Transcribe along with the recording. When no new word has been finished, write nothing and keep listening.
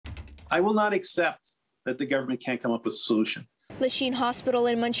I will not accept that the government can't come up with a solution. Lachine Hospital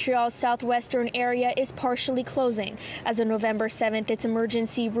in Montreal's southwestern area is partially closing. As of November 7th, its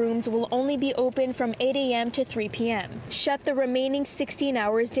emergency rooms will only be open from 8 a.m. to 3 p.m. Shut the remaining 16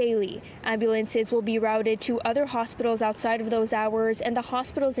 hours daily. Ambulances will be routed to other hospitals outside of those hours, and the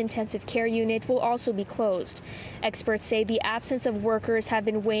hospital's intensive care unit will also be closed. Experts say the absence of workers have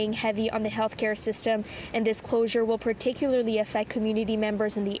been weighing heavy on the healthcare system, and this closure will particularly affect community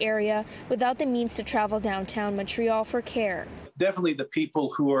members in the area without the means to travel downtown Montreal for care. Definitely the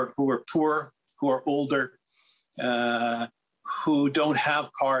people who are poor, who are older, who don't have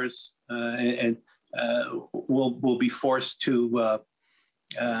cars, and will be forced to,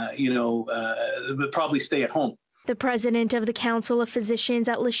 probably stay at home. The president of the Council of Physicians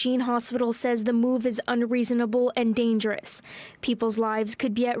at Lachine Hospital says the move is unreasonable and dangerous. People's lives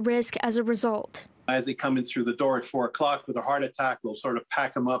could be at risk as a result. As they come in through the door at 4 o'clock with a heart attack, we'll sort of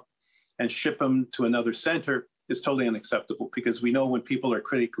pack them up and ship them to another center. Is totally unacceptable, because we know when people are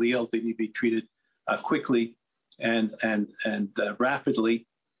critically ill, they need to be treated quickly and rapidly,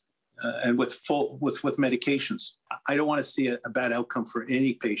 and with medications. I don't want to see a bad outcome for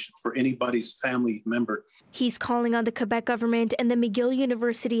any patient, for anybody's family member. He's calling on the Quebec government and the McGill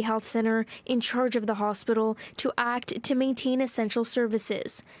University Health Centre in charge of the hospital to act to maintain essential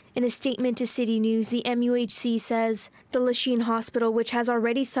services. In a statement to City News, the MUHC says the Lachine Hospital, which has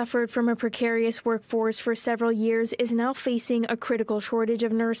already suffered from a precarious workforce for several years, is now facing a critical shortage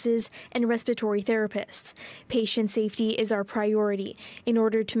of nurses and respiratory therapists. Patient safety is our priority. In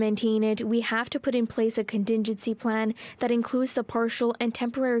order to maintain it, we have to put in place a contingency plan that includes the partial and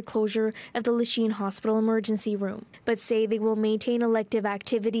temporary closure of the Lachine Hospital emergency room, but say they will maintain elective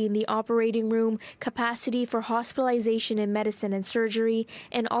activity in the operating room, capacity for hospitalization in medicine and surgery,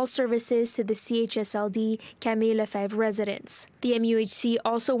 and all services to the CHSLD Camille Lefebvre residents. The MUHC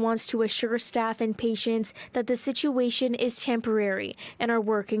also wants to assure staff and patients that the situation is temporary and are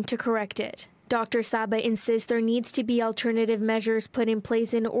working to correct it. Dr. Saba insists there needs to be alternative measures put in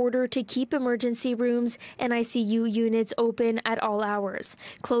place in order to keep emergency rooms and ICU units open at all hours.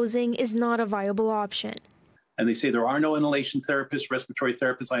 Closing is not a viable option. And they say there are no inhalation therapists, respiratory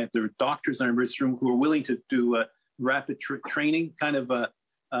therapists. There are doctors in our emergency room who are willing to do rapid training, kind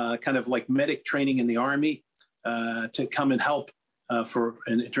of like medic training in the Army, to come and help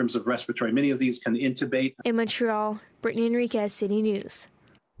in terms of respiratory. Many of these can intubate. In Montreal, Brittany Henriques, City News.